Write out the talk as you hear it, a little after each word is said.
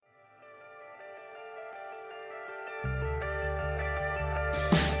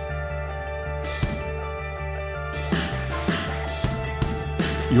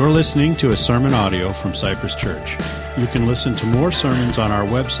You're listening to a sermon audio from Cypress Church. You can listen to more sermons on our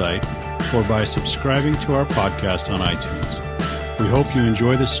website or by subscribing to our podcast on iTunes. We hope you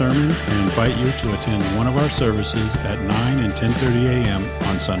enjoy the sermon and invite you to attend one of our services at 9 and 10:30 a.m.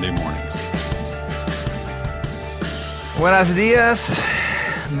 on Sunday mornings. Buenos días.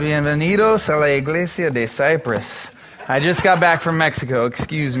 Bienvenidos a la Iglesia de Cypress. I just got back from Mexico.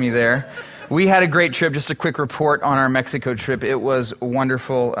 Excuse me there. We had a great trip. Just a quick report on our Mexico trip. It was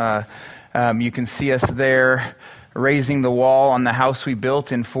wonderful. You can see us there raising the wall on the house we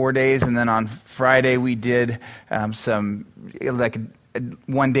built in 4 days. And then on Friday, we did some like a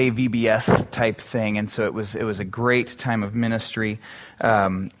one-day VBS type thing. And so it was a great time of ministry.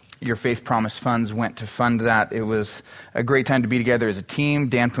 Your Faith Promise funds went to fund that. It was a great time to be together as a team.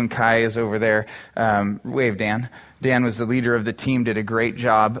 Dan Punkai is over there. Wave, Dan. Dan was the leader of the team, did a great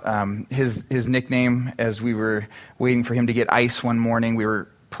job. His nickname, as we were waiting for him to get ice one morning, we were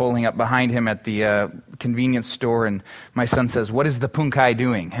pulling up behind him at the convenience store, and my son says, "What is the Punkai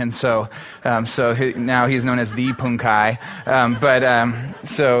doing?" And so now he's known as the Punkai.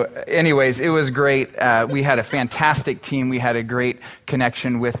 So anyways, it was great. We had a fantastic team. We had a great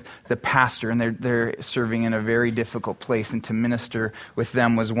connection with the pastor, and they're serving in a very difficult place, and to minister with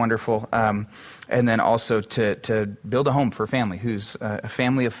them was wonderful. And then also to build a home for a family who's a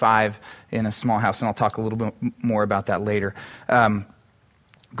family of 5 in a small house, and I'll talk a little bit more about that later.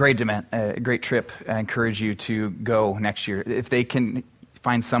 Great event, great trip. I encourage you to go next year. If they can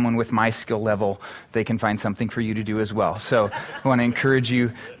find someone with my skill level, they can find something for you to do as well. So I want to encourage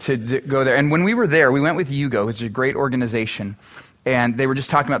you to go there. And when we were there, we went with Yugo, which is a great organization. And they were just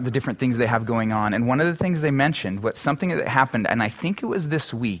talking about the different things they have going on. And one of the things they mentioned was something that happened, and I think it was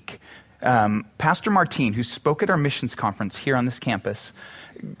this week. Pastor Martin, who spoke at our missions conference here on this campus,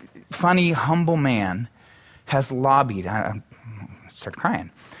 funny, humble man, has lobbied, I started crying,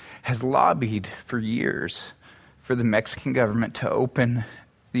 has lobbied for years for the Mexican government to open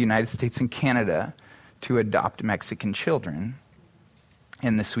the United States and Canada to adopt Mexican children.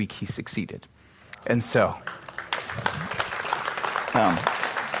 And this week he succeeded. And so...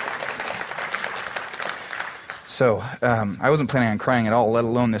 I wasn't planning on crying at all, let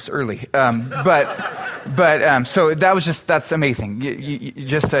alone this early. So that's amazing. You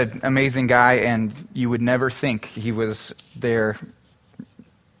just an amazing guy, and you would never think he was there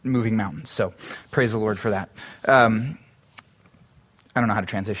moving mountains. So praise the Lord for that. I don't know how to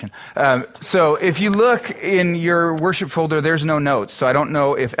transition. So if you look in your worship folder, there's no notes. So I don't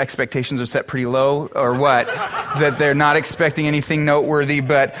know if expectations are set pretty low or what, that they're not expecting anything noteworthy.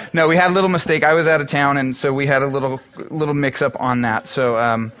 But no, we had a little mistake. I was out of town, and so we had a little mix-up on that.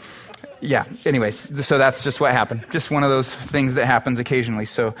 So anyways, so that's just what happened. Just one of those things that happens occasionally.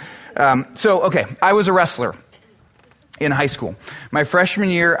 So okay, I was a wrestler in high school. My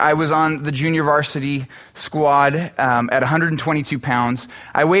freshman year, I was on the junior varsity squad at 122 pounds.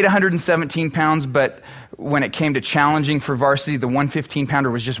 I weighed 117 pounds, but when it came to challenging for varsity, the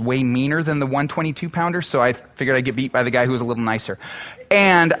 115-pounder was just way meaner than the 122-pounder, so I figured I'd get beat by the guy who was a little nicer.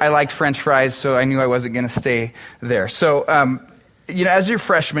 And I liked French fries, so I knew I wasn't going to stay there. So, as you're a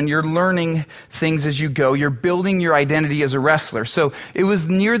freshman, you're learning things as you go. You're building your identity as a wrestler. So it was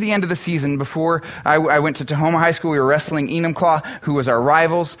near the end of the season before I went to Tahoma High School. We were wrestling Enumclaw, who was our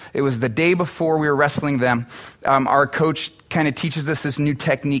rivals. It was the day before we were wrestling them. Our coach kind of teaches us this new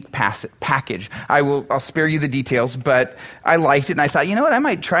technique package. I'll spare you the details, but I liked it, and I thought, you know what, I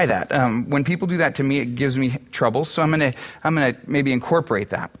might try that. When people do that to me, it gives me trouble, so I'm gonna maybe incorporate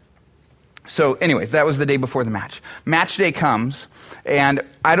that. So anyways, that was the day before the match. Match day comes, and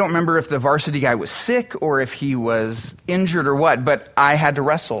I don't remember if the varsity guy was sick or if he was injured or what, but I had to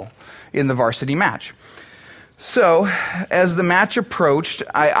wrestle in the varsity match. So as the match approached,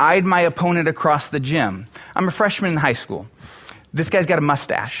 I eyed my opponent across the gym. I'm a freshman in high school. This guy's got a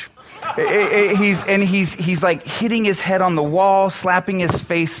mustache. He's like hitting his head on the wall, slapping his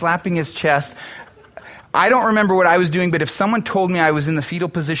face, slapping his chest. I don't remember what I was doing, but if someone told me I was in the fetal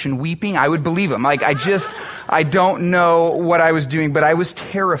position weeping, I would believe him. I don't know what I was doing, but I was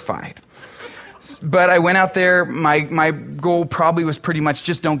terrified. But I went out there, my goal probably was pretty much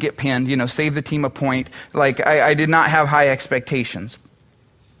just don't get pinned, save the team a point. I did not have high expectations.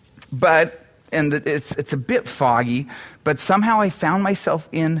 And it's a bit foggy, but somehow I found myself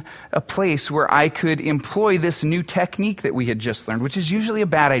in a place where I could employ this new technique that we had just learned, which is usually a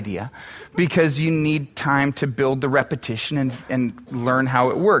bad idea because you need time to build the repetition and learn how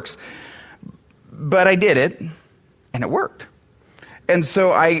it works. But I did it, and it worked. And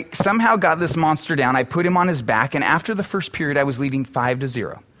so I somehow got this monster down. I put him on his back, and after the first period, I was leading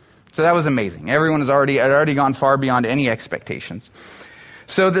 5-0. So that was amazing. Everyone had already gone far beyond any expectations.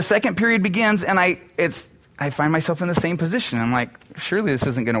 So the second period begins, and I find myself in the same position. I'm like, surely this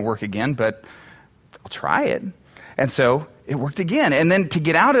isn't going to work again, but I'll try it. And so it worked again. And then to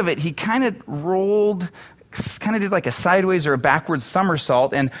get out of it, he kind of did like a sideways or a backwards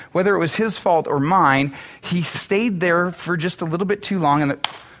somersault. And whether it was his fault or mine, he stayed there for just a little bit too long, and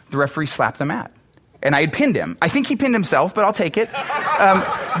the referee slapped the mat. And I had pinned him. I think he pinned himself, but I'll take it.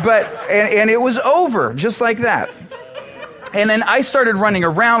 And it was over, just like that. And then I started running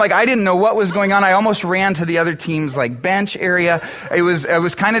around like I didn't know what was going on. I almost ran to the other team's like bench area. I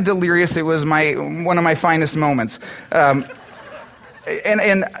was kind of delirious. It was one of my finest moments. And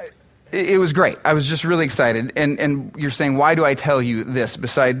it was great. I was just really excited. And you're saying, why do I tell you this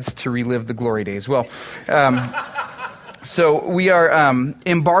besides to relive the glory days? Well, so we are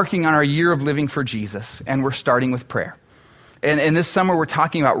embarking on our year of living for Jesus, and we're starting with prayer. And this summer, we're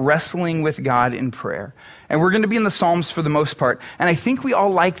talking about wrestling with God in prayer. And we're going to be in the Psalms for the most part. And I think we all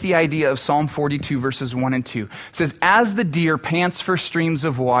like the idea of Psalm 42, verses 1 and 2. It says, as the deer pants for streams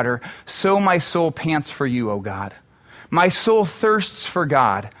of water, so my soul pants for you, O God. My soul thirsts for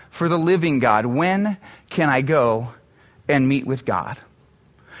God, for the living God. When can I go and meet with God?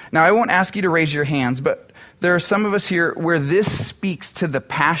 Now, I won't ask you to raise your hands, but there are some of us here where this speaks to the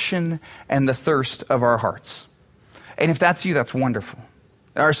passion and the thirst of our hearts. And if that's you, that's wonderful.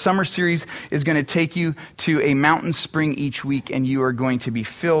 Our summer series is going to take you to a mountain spring each week, and you are going to be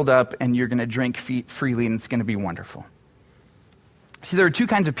filled up, and you're going to drink freely, and it's going to be wonderful. See, there are two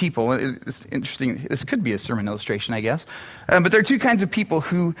kinds of people. It's interesting. This could be a sermon illustration, I guess. But there are two kinds of people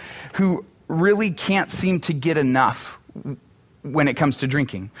who really can't seem to get enough when it comes to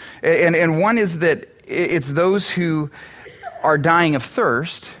drinking. And one is that it's those who are dying of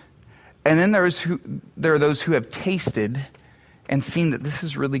thirst, and then there are those who have tasted and seen that this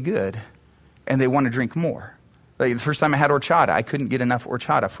is really good, and they want to drink more. Like the first time I had horchata, I couldn't get enough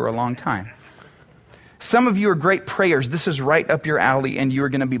horchata for a long time. Some of you are great prayers. This is right up your alley, and you are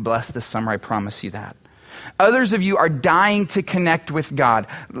going to be blessed this summer, I promise you that. Others of you are dying to connect with God.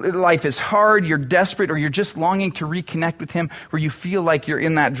 Life is hard, you're desperate, or you're just longing to reconnect with Him where you feel like you're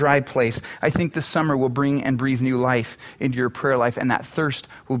in that dry place. I think this summer will bring and breathe new life into your prayer life, and that thirst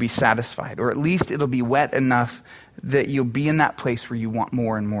will be satisfied, or at least it'll be wet enough that you'll be in that place where you want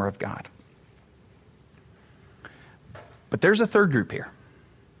more and more of God. But there's a third group here.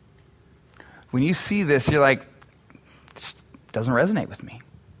 When you see this, you're like, it doesn't resonate with me.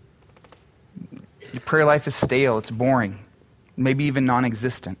 Your prayer life is stale, it's boring, maybe even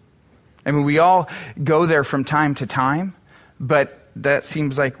non-existent. I mean, we all go there from time to time, but that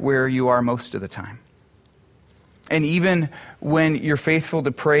seems like where you are most of the time. And even when you're faithful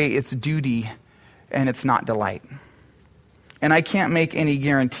to pray, it's duty and it's not delight. And I can't make any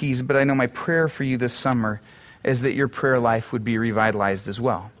guarantees, but I know my prayer for you this summer is that your prayer life would be revitalized as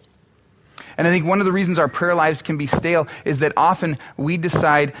well. And I think one of the reasons our prayer lives can be stale is that often we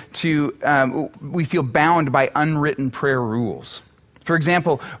decide we feel bound by unwritten prayer rules. For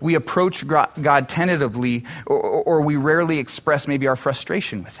example, we approach God tentatively, or we rarely express maybe our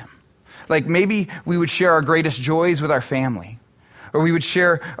frustration with Him. Like maybe we would share our greatest joys with our family, or we would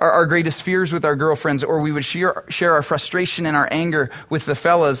share our greatest fears with our girlfriends, or we would share our frustration and our anger with the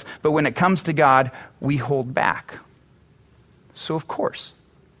fellas, but when it comes to God, we hold back. So of course,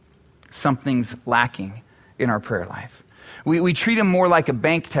 something's lacking in our prayer life. We treat Him more like a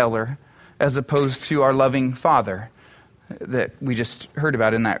bank teller as opposed to our loving Father that we just heard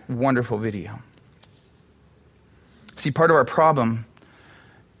about in that wonderful video. See, part of our problem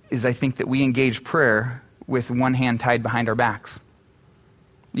is I think that we engage prayer with one hand tied behind our backs.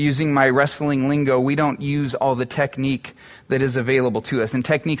 Using my wrestling lingo, we don't use all the technique that is available to us. And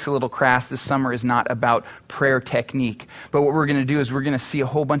technique's a little crass. This summer is not about prayer technique. But what we're going to do is we're going to see a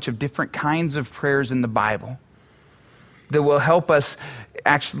whole bunch of different kinds of prayers in the Bible that will help us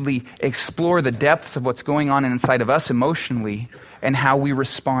actually explore the depths of what's going on inside of us emotionally and how we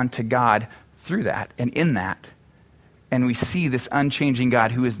respond to God through that and in that. And we see this unchanging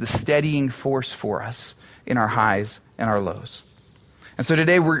God who is the steadying force for us in our highs and our lows. And so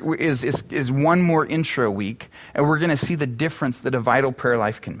today is one more intro week, and we're going to see the difference that a vital prayer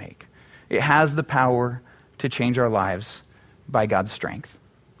life can make. It has the power to change our lives by God's strength.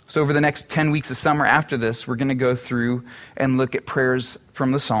 So over the next 10 weeks of summer after this, we're going to go through and look at prayers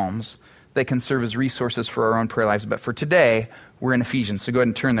from the Psalms that can serve as resources for our own prayer lives. But for today, we're in Ephesians. So go ahead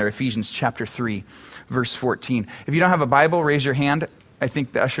and turn there, Ephesians chapter 3, verse 14. If you don't have a Bible, raise your hand. I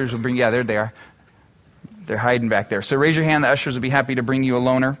think the ushers will bring, yeah, there they are. They're hiding back there. So raise your hand. The ushers will be happy to bring you a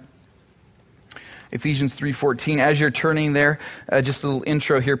loaner. Ephesians 3:14. As you're turning there, just a little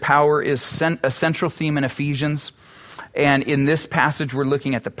intro here. Power is a central theme in Ephesians. And in this passage, we're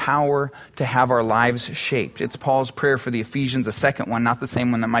looking at the power to have our lives shaped. It's Paul's prayer for the Ephesians, the second one, not the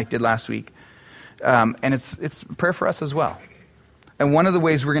same one that Mike did last week. And it's a prayer for us as well. And one of the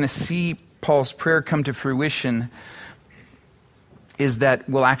ways we're going to see Paul's prayer come to fruition is that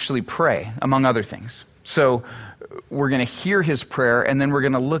we'll actually pray, among other things. So we're going to hear his prayer, and then we're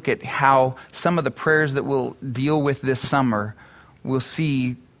going to look at how some of the prayers that we'll deal with this summer, we'll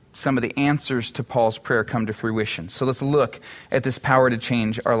see some of the answers to Paul's prayer come to fruition. So let's look at this power to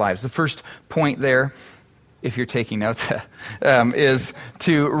change our lives. The first point there, if you're taking notes, is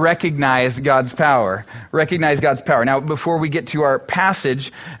to recognize God's power. Recognize God's power. Now, before we get to our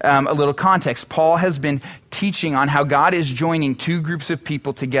passage, a little context. Paul has been teaching on how God is joining two groups of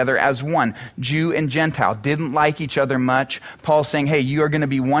people together as one, Jew and Gentile. Didn't like each other much. Paul's saying, hey, you are going to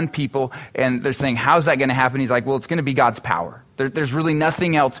be one people. And they're saying, how's that going to happen? He's like, well, it's going to be God's power. There's really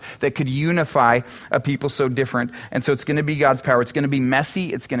nothing else that could unify a people so different. And so it's going to be God's power. It's going to be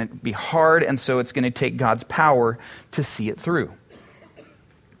messy. It's going to be hard. And so it's going to take God's power to see it through.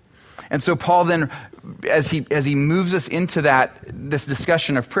 And so Paul then, as he moves us into this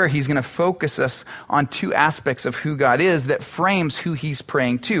discussion of prayer, he's going to focus us on two aspects of who God is that frames who he's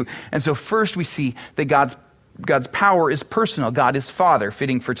praying to. And so first we see that God's power is personal. God is Father,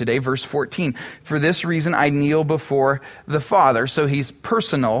 fitting for today, verse 14. For this reason I kneel before the Father. So he's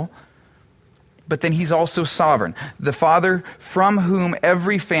personal, but then he's also sovereign. The Father from whom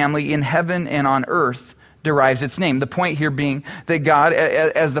every family in heaven and on earth derives its name. The point here being that God,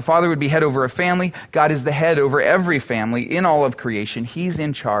 as the Father would be head over a family, God is the head over every family in all of creation. He's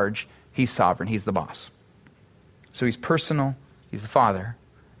in charge. He's sovereign. He's the boss. So he's personal, he's the Father,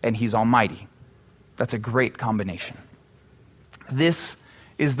 and he's almighty. That's a great combination. This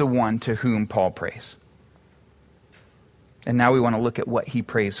is the one to whom Paul prays. And now we want to look at what he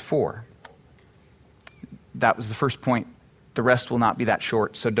prays for. That was the first point. The rest will not be that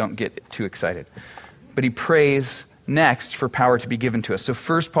short, so don't get too excited. But he prays next for power to be given to us. So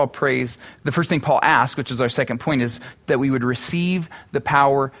first Paul prays, the first thing Paul asks, which is our second point, is that we would receive the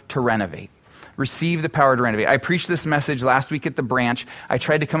power to renovate. Receive the power to renovate. I preached this message last week at the branch. I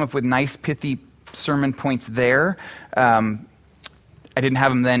tried to come up with nice, pithy sermon points there. I didn't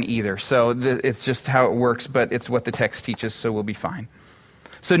have them then either. So it's just how it works, but it's what the text teaches, so we'll be fine.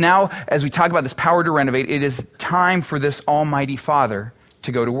 So now, as we talk about this power to renovate, it is time for this Almighty Father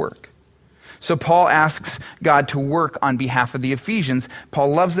to go to work. So Paul asks God to work on behalf of the Ephesians. Paul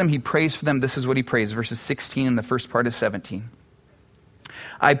loves them. He prays for them. This is what he prays, verses 16 and the first part of 17.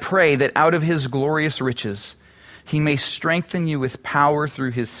 I pray that out of his glorious riches, he may strengthen you with power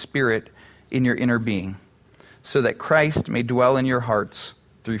through his Spirit in your inner being, so that Christ may dwell in your hearts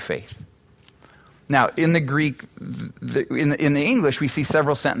through faith. Now, in the Greek, in the English, we see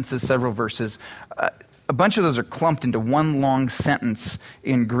several sentences, several verses. A bunch of those are clumped into one long sentence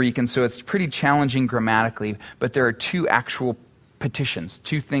in Greek, and so it's pretty challenging grammatically, but there are two actual petitions,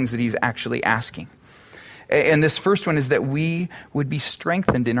 two things that he's actually asking. And this first one is that we would be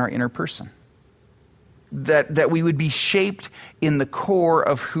strengthened in our inner person, that we would be shaped in the core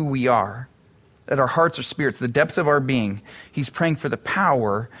of who we are, that our hearts or spirits, the depth of our being. He's praying for the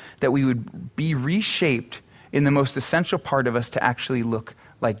power that we would be reshaped in the most essential part of us to actually look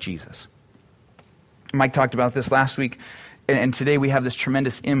like Jesus. Mike talked about this last week, and today we have this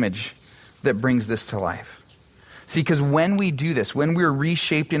tremendous image that brings this to life. See, because when we do this, when we're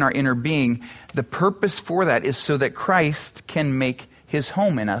reshaped in our inner being, the purpose for that is so that Christ can make his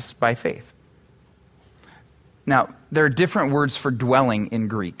home in us by faith. Now, there are different words for dwelling in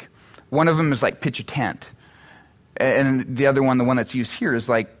Greek. One of them is like pitch a tent. And the other one, the one that's used here, is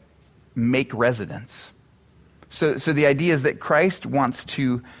like make residence. So the idea is that Christ wants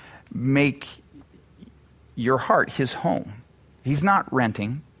to make your heart his home. He's not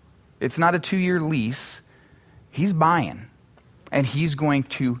renting. It's not a 2-year lease. He's buying. And he's going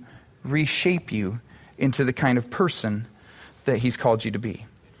to reshape you into the kind of person that he's called you to be.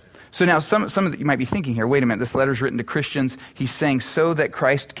 So now some of you might be thinking here, wait a minute, this letter's written to Christians. He's saying so that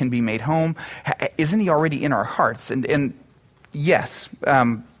Christ can be made home. Isn't he already in our hearts? And yes,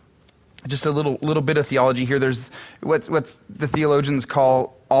 just a little bit of theology here. There's what the theologians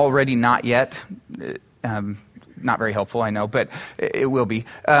call already not yet. Not very helpful, I know, but it will be.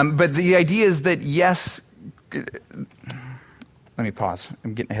 But the idea is that yes, let me pause.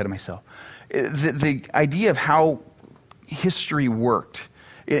 I'm getting ahead of myself. The idea of how history worked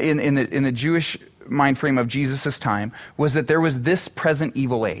in the Jewish mind frame of Jesus' time was that there was this present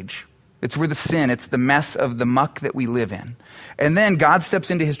evil age. It's where the sin, it's the mess of the muck that we live in. And then God steps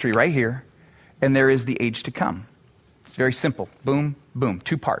into history right here, and there is the age to come. It's very simple. Boom, boom,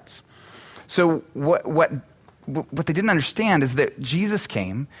 2 parts. So what what they didn't understand is that Jesus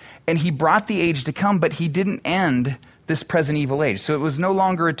came and he brought the age to come, but he didn't end this present evil age. So it was no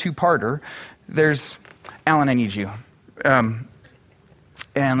longer a two-parter. There's, Alan, I need you. And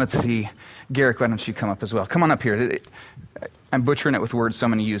let's see, Garrick, why don't you come up as well? Come on up here. I'm butchering it with words, so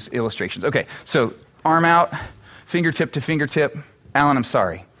I'm going to use illustrations. Okay, so arm out, fingertip to fingertip. Alan, I'm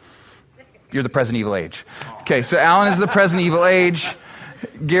sorry. You're the present evil age. Okay, so Alan is the present evil age.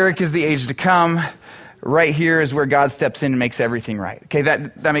 Garrick is the age to come. Right here is where God steps in and makes everything right. Okay,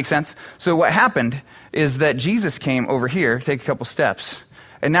 that makes sense? So what happened is that Jesus came over here, take a couple steps,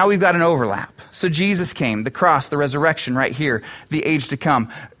 and now we've got an overlap. So Jesus came, the cross, the resurrection right here, the age to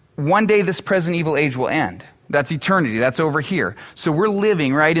come. One day this present evil age will end. That's eternity. That's over here. So we're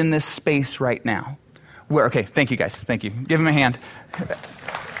living right in this space right now. Okay, thank you guys. Thank you. Give him a hand.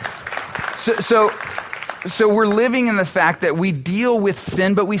 So we're living in the fact that we deal with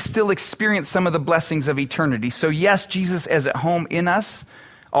sin, but we still experience some of the blessings of eternity. So yes, Jesus is at home in us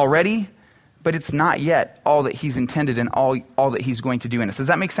already, but it's not yet all that he's intended and all that he's going to do in us. Does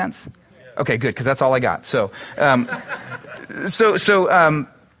that make sense? Okay, good, because that's all I got. So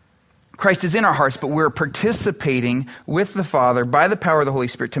Christ is in our hearts, but we're participating with the Father by the power of the Holy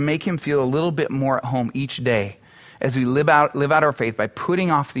Spirit to make him feel a little bit more at home each day as we live out our faith by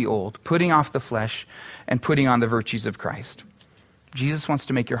putting off the old, putting off the flesh, and putting on the virtues of Christ. Jesus wants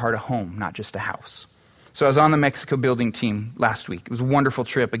to make your heart a home, not just a house. So I was on the Mexico building team last week. It was a wonderful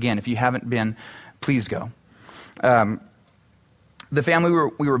trip. Again, if you haven't been, please go. The family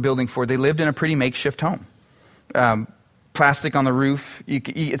we were building for, they lived in a pretty makeshift home. Plastic on the roof.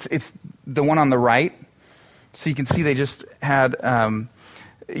 It's the one on the right. So you can see they just had,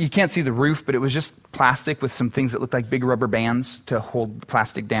 you can't see the roof, but it was just plastic with some things that looked like big rubber bands to hold the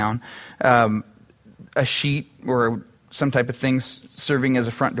plastic down. A sheet or some type of things serving as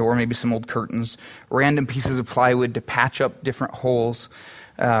a front door, maybe some old curtains, random pieces of plywood to patch up different holes,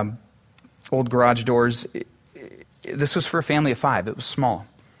 old garage doors. This was for a family of 5. It was small.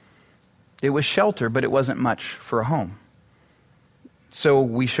 It was shelter, but it wasn't much for a home. So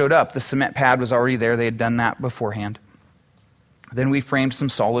we showed up. The cement pad was already there. They had done that beforehand. Then we framed some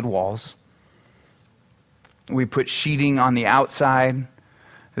solid walls. We put sheeting on the outside.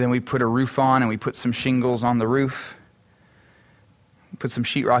 Then we put a roof on and we put some shingles on the roof. Put some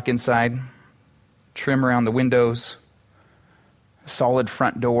sheetrock inside. Trim around the windows. Solid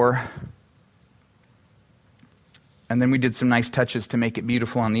front door. And then we did some nice touches to make it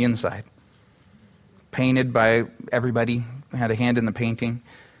beautiful on the inside. Painted by everybody. Had a hand in the painting.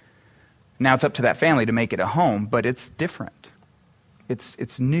 Now it's up to that family to make it a home, but it's different.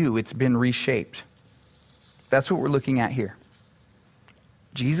 It's new. It's been reshaped. That's what we're looking at here.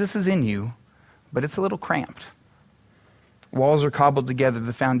 Jesus is in you, but it's a little cramped. Walls are cobbled together.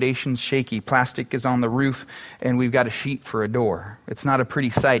 The foundation's shaky. Plastic is on the roof, and we've got a sheet for a door. It's not a pretty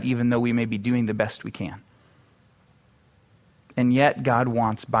sight, even though we may be doing the best we can. And yet God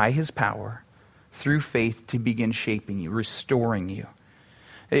wants, by his power, through faith, to begin shaping you, restoring you.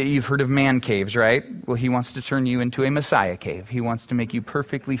 You've heard of man caves, right? Well, he wants to turn you into a Messiah cave. He wants to make you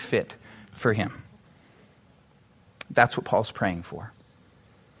perfectly fit for him. That's what Paul's praying for.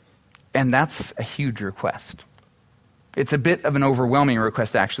 And that's a huge request. It's a bit of an overwhelming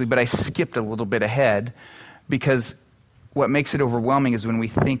request, actually, but I skipped a little bit ahead because what makes it overwhelming is when we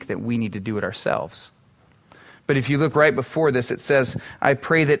think that we need to do it ourselves. But if you look right before this, it says, I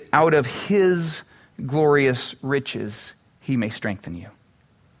pray that out of his glorious riches he may strengthen you.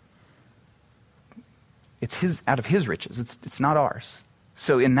 It's out of his riches. It's not ours.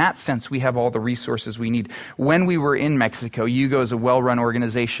 So in that sense, we have all the resources we need. When we were in Mexico, Yugo is a well-run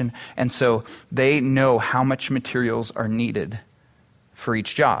organization, and so they know how much materials are needed for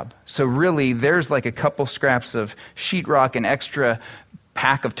each job. So really, there's like a couple scraps of sheetrock, an extra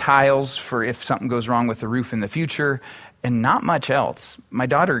pack of tiles for if something goes wrong with the roof in the future, and not much else. My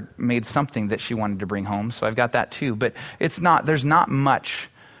daughter made something that she wanted to bring home, so I've got that too. But there's not much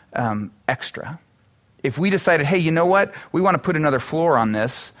extra. If we decided, hey, you know what? We want to put another floor on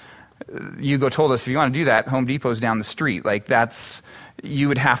this. Yugo told us, if you want to do that, Home Depot's down the street. You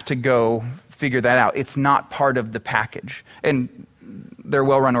would have to go figure that out. It's not part of the package. And they're a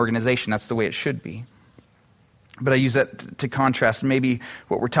well-run organization. That's the way it should be. But I use that to contrast maybe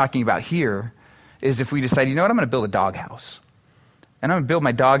what we're talking about here is if we decide, you know what? I'm going to build a doghouse. And I'm going to build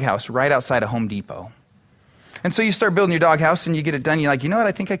my doghouse right outside of Home Depot. And so you start building your doghouse and you get it done. You're like, you know what?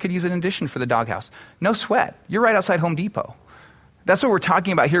 I think I could use an addition for the doghouse. No sweat. You're right outside Home Depot. That's what we're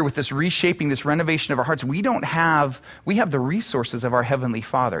talking about here with this reshaping, this renovation of our hearts. We have the resources of our Heavenly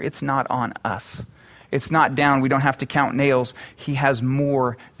Father. It's not on us. It's not down. We don't have to count nails. He has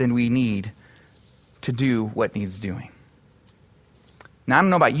more than we need to do what needs doing. Now, I don't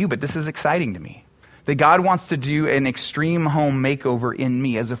know about you, but this is exciting to me. That God wants to do an extreme home makeover in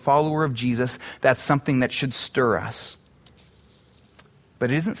me. As a follower of Jesus, that's something that should stir us.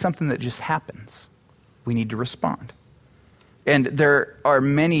 But it isn't something that just happens. We need to respond. And there are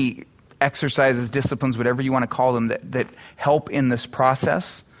many exercises, disciplines, whatever you want to call them, that help in this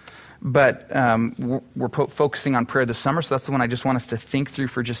process. But we're focusing on prayer this summer, so that's the one I just want us to think through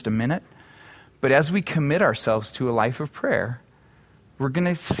for just a minute. But as we commit ourselves to a life of prayer, we're going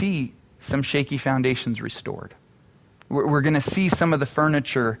to see some shaky foundations restored. We're going to see some of the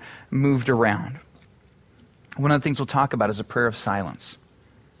furniture moved around. One of the things we'll talk about is a prayer of silence.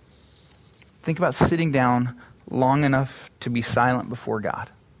 Think about sitting down long enough to be silent before God.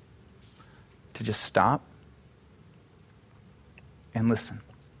 To just stop and listen.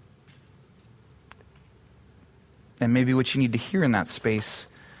 And maybe what you need to hear in that space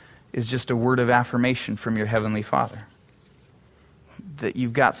is just a word of affirmation from your Heavenly Father. That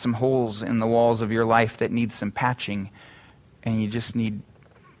you've got some holes in the walls of your life that need some patching, and you just need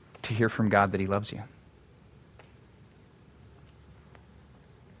to hear from God that He loves you.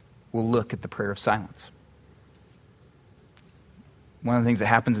 We'll look at the prayer of silence. One of the things that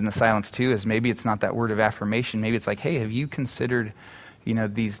happens in the silence too is maybe it's not that word of affirmation. Maybe it's like, hey, have you considered,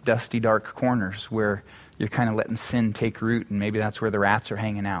 these dusty, dark corners where you're kind of letting sin take root, and maybe that's where the rats are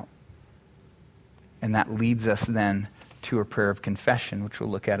hanging out. And that leads us then to a prayer of confession, which we'll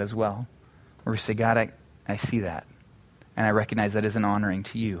look at as well, where we say, God, I see that, and I recognize that isn't honoring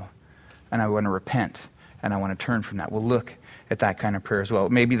to you, and I want to repent, and I want to turn from that. We'll look at that kind of prayer as well.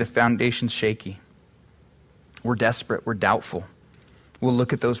 Maybe the foundation's shaky. We're desperate. We're doubtful. We'll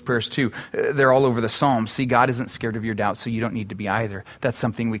look at those prayers too. They're all over the Psalms. See, God isn't scared of your doubt, so you don't need to be either. That's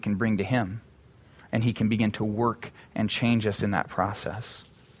something we can bring to Him, and He can begin to work and change us in that process.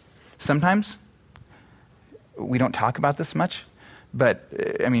 Sometimes we don't talk about this much, but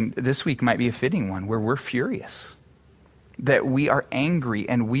this week might be a fitting one where we're furious, that we are angry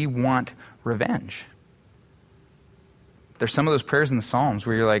and we want revenge. There's some of those prayers in the Psalms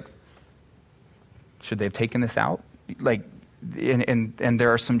where you're like, should they have taken this out? And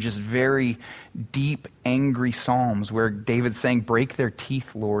there are some just very deep, angry Psalms where David's saying, break their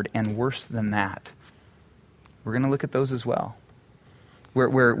teeth, Lord, and worse than that. We're going to look at those as well. We're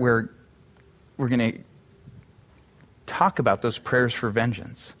going to talk about those prayers for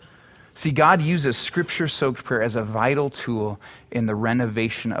vengeance. See, God uses Scripture-soaked prayer as a vital tool in the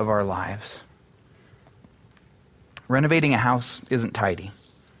renovation of our lives. Renovating a house isn't tidy.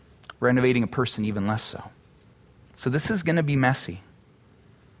 Renovating a person even less so. So this is going to be messy.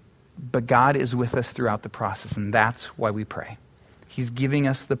 But God is with us throughout the process, and that's why we pray. He's giving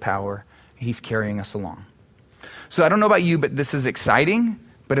us the power. He's carrying us along. So I don't know about you, but this is exciting,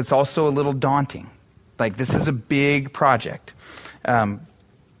 but it's also a little daunting. This is a big project. I've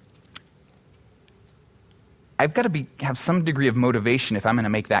got to have some degree of motivation if I'm going to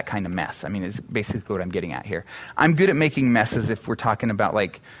make that kind of mess. Is basically what I'm getting at here. I'm good at making messes if we're talking about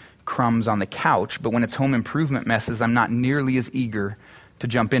crumbs on the couch, but when it's home improvement messes, I'm not nearly as eager to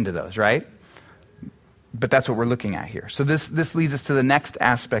jump into those, right? But that's what we're looking at here. So this leads us to the next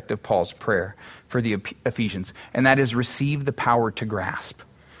aspect of Paul's prayer for the Ephesians, and that is receive the power to grasp.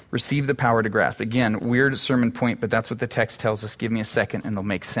 Receive the power to grasp. Again, weird sermon point, but that's what the text tells us. Give me a second and it'll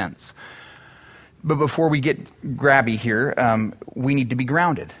make sense. But before we get grabby here, we need to be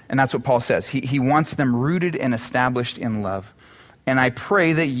grounded. And that's what Paul says. He wants them rooted and established in love. And I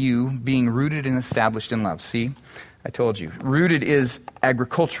pray that you, being rooted and established in love. See, I told you. Rooted is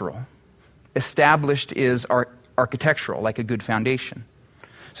agricultural. Established is architectural, like a good foundation.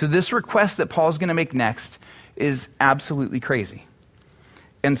 So this request that Paul's going to make next is absolutely crazy.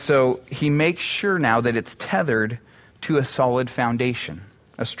 And so he makes sure now that it's tethered to a solid foundation,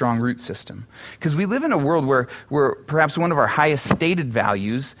 a strong root system. Because we live in a world where perhaps one of our highest stated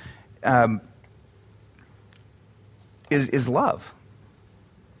values is love.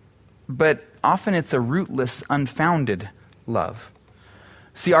 But often it's a rootless, unfounded love.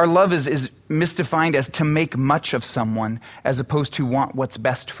 See, our love is misdefined as to make much of someone as opposed to want what's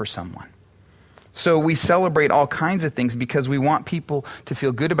best for someone. So we celebrate all kinds of things because we want people to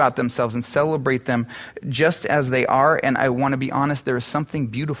feel good about themselves and celebrate them just as they are. And I want to be honest, there is something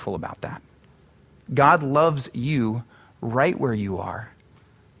beautiful about that. God loves you right where you are,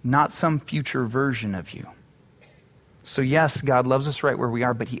 not some future version of you. So yes, God loves us right where we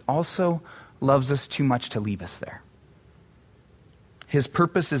are, but He also loves us too much to leave us there. His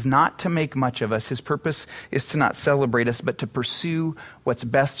purpose is not to make much of us. His purpose is to not celebrate us, but to pursue what's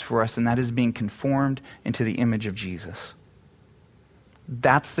best for us, and that is being conformed into the image of Jesus.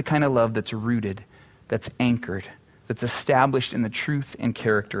 That's the kind of love that's rooted that's anchored, that's established in the truth and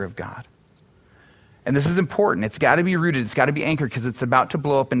character of God. And this is important. It's got to be rooted. It's got to be anchored because it's about to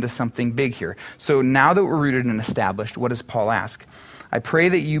blow up into something big here. So now that we're rooted and established, what does Paul ask? I pray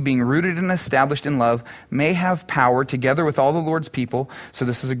that you, being rooted and established in love, may have power, together with all the Lord's people, so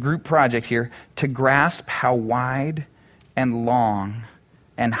this is a group project here, to grasp how wide and long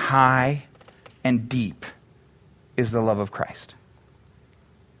and high and deep is the love of Christ.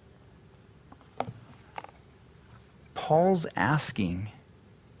 Paul's asking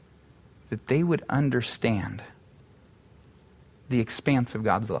that they would understand the expanse of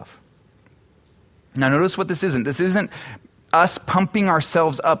God's love. Now notice what this isn't. This isn't us pumping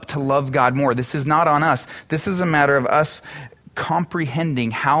ourselves up to love God more. This is not on us. This is a matter of us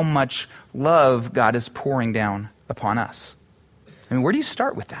comprehending how much love God is pouring down upon us. I mean, where do you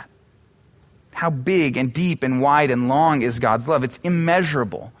start with that? How big and deep and wide and long is God's love? It's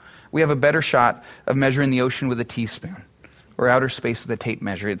immeasurable. We have a better shot of measuring the ocean with a teaspoon or outer space with a tape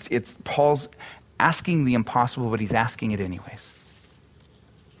measure. It's Paul's asking the impossible, but he's asking it anyways.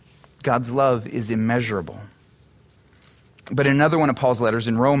 God's love is immeasurable. But in another one of Paul's letters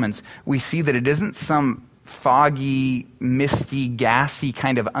in Romans, we see that it isn't some foggy, misty, gassy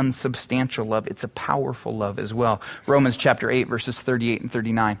kind of unsubstantial love. It's a powerful love as well. Romans chapter 8, verses 38 and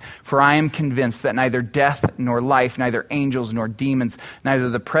 39. For I am convinced that neither death nor life, neither angels nor demons, neither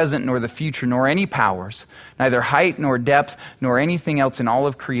the present nor the future, nor any powers, neither height nor depth, nor anything else in all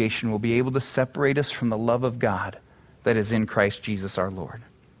of creation will be able to separate us from the love of God that is in Christ Jesus our Lord.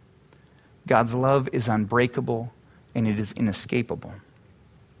 God's love is unbreakable and it is inescapable.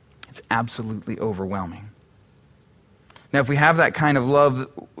 It's absolutely overwhelming. Now, if we have that kind of love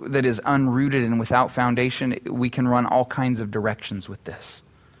that is unrooted and without foundation, we can run all kinds of directions with this.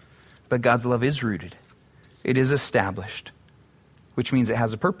 But God's love is rooted. It is established, which means it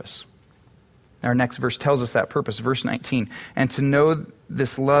has a purpose. Our next verse tells us that purpose, verse 19. And to know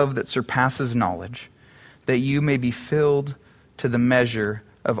this love that surpasses knowledge, that you may be filled to the measure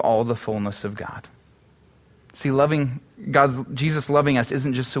of all the fullness of God. See, Jesus loving us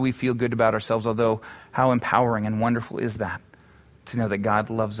isn't just so we feel good about ourselves, although how empowering and wonderful is that, to know that God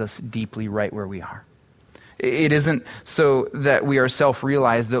loves us deeply right where we are. It isn't so that we are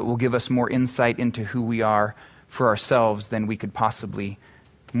self-realized that will give us more insight into who we are for ourselves than we could possibly,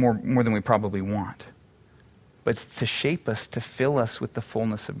 more than we probably want. But it's to shape us, to fill us with the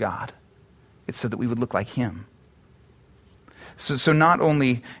fullness of God. It's so that we would look like Him. So not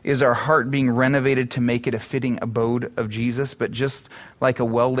only is our heart being renovated to make it a fitting abode of Jesus, but just like a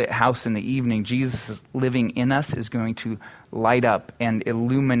well-lit house in the evening, Jesus living in us is going to light up and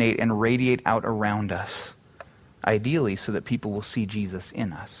illuminate and radiate out around us, ideally so that people will see Jesus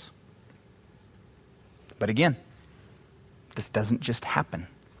in us. But again, this doesn't just happen.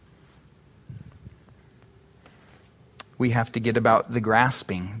 We have to get about the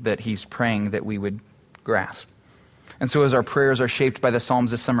grasping that he's praying that we would grasp. And so as our prayers are shaped by the Psalms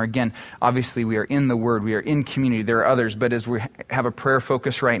this summer, again, obviously we are in the Word, we are in community, there are others, but as we have a prayer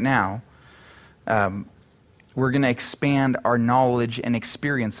focus right now, we're going to expand our knowledge and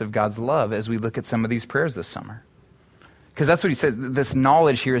experience of God's love as we look at some of these prayers this summer. Because that's what he says, this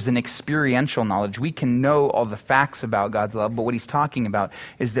knowledge here is an experiential knowledge. We can know all the facts about God's love, but what he's talking about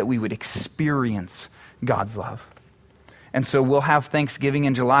is that we would experience God's love. And so we'll have Thanksgiving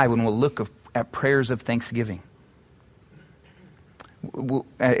in July when we'll look at prayers of thanksgiving. We'll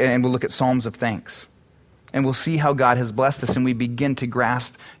look at Psalms of thanks. And we'll see how God has blessed us, and we begin to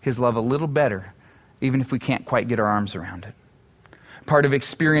grasp his love a little better, even if we can't quite get our arms around it. Part of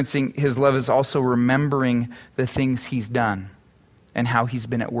experiencing his love is also remembering the things he's done and how he's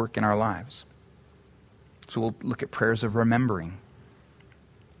been at work in our lives. So we'll look at prayers of remembering.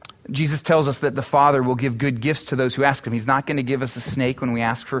 Jesus tells us that the Father will give good gifts to those who ask him. He's not going to give us a snake when we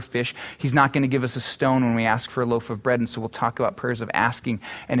ask for a fish. He's not going to give us a stone when we ask for a loaf of bread. And so we'll talk about prayers of asking.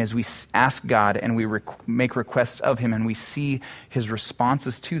 And as we ask God and we make requests of him and we see his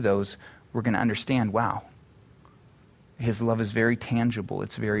responses to those, we're going to understand, wow, his love is very tangible.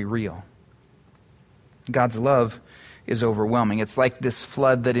 It's very real. God's love is overwhelming. It's like this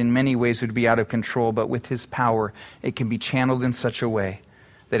flood that in many ways would be out of control, but with his power, it can be channeled in such a way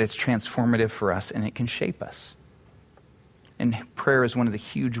that it's transformative for us and it can shape us. And prayer is one of the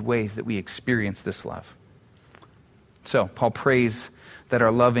huge ways that we experience this love. So Paul prays that our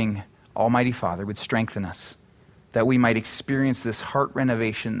loving Almighty Father would strengthen us, that we might experience this heart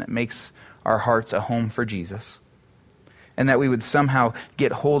renovation that makes our hearts a home for Jesus, and that we would somehow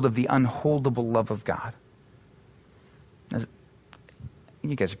get hold of the unholdable love of God.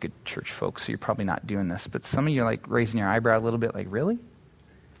 You guys are good church folks, so you're probably not doing this, but some of you are like raising your eyebrow a little bit like, really?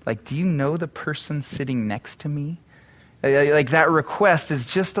 Like, do you know the person sitting next to me? Like, that request is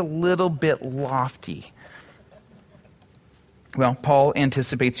just a little bit lofty. Well, Paul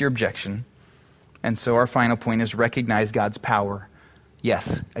anticipates your objection. And so our final point is recognize God's power.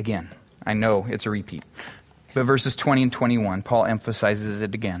 Yes, again, I know it's a repeat. But verses 20 and 21, Paul emphasizes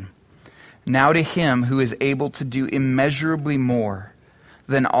it again. Now to him who is able to do immeasurably more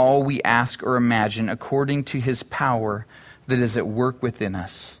than all we ask or imagine, according to his power that is at work within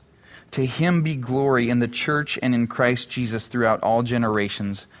us. To him be glory in the church and in Christ Jesus throughout all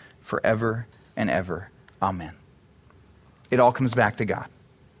generations, forever and ever. Amen. It all comes back to God.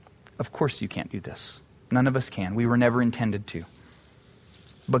 Of course you can't do this. None of us can. We were never intended to.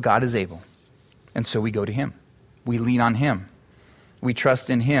 But God is able. And so we go to him. We lean on him. We trust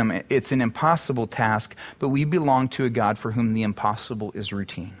in him. It's an impossible task, but we belong to a God for whom the impossible is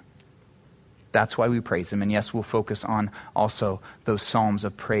routine. That's why we praise him. And yes, we'll focus on also those psalms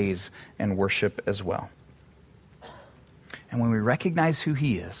of praise and worship as well. And when we recognize who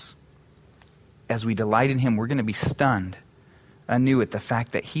he is, as we delight in him, we're going to be stunned anew at the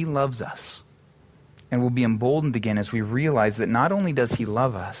fact that he loves us. And we'll be emboldened again as we realize that not only does he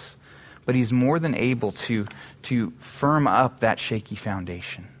love us, but he's more than able to firm up that shaky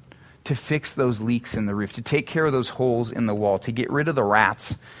foundation, to fix those leaks in the roof, to take care of those holes in the wall, to get rid of the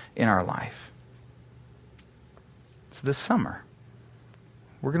rats in our life. So this summer,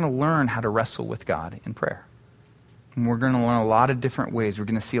 we're going to learn how to wrestle with God in prayer. And we're going to learn a lot of different ways. We're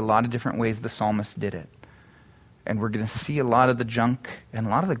going to see a lot of different ways the psalmist did it. And we're going to see a lot of the junk and a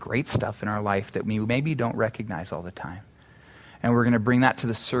lot of the great stuff in our life that we maybe don't recognize all the time. And we're going to bring that to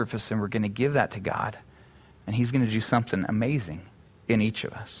the surface and we're going to give that to God. And he's going to do something amazing in each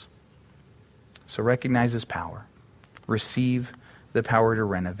of us. So recognize his power. Receive the power to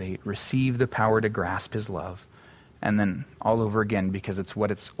renovate. Receive the power to grasp his love. And then all over again, because it's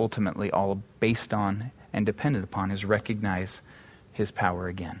what it's ultimately all based on and dependent upon, is recognize his power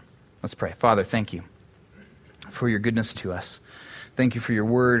again. Let's pray. Father, thank you for your goodness to us. Thank you for your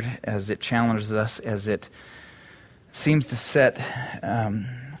word as it challenges us, as it seems to set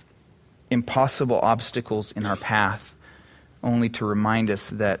impossible obstacles in our path, only to remind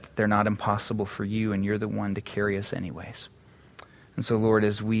us that they're not impossible for you, and you're the one to carry us anyways. And so, Lord,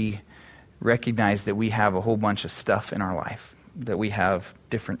 as we recognize that we have a whole bunch of stuff in our life, that we have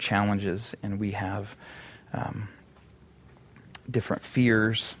different challenges, and we have different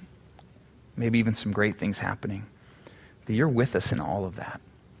fears, maybe even some great things happening, that you're with us in all of that.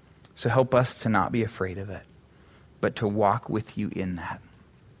 So help us to not be afraid of it, but to walk with you in that.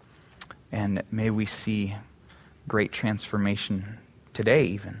 And may we see great transformation today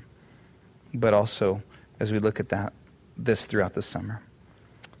even, but also as we look at this throughout the summer.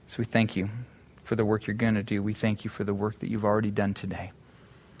 So we thank you for the work you're going to do. We thank you for the work that you've already done today.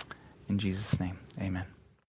 In Jesus' name, amen.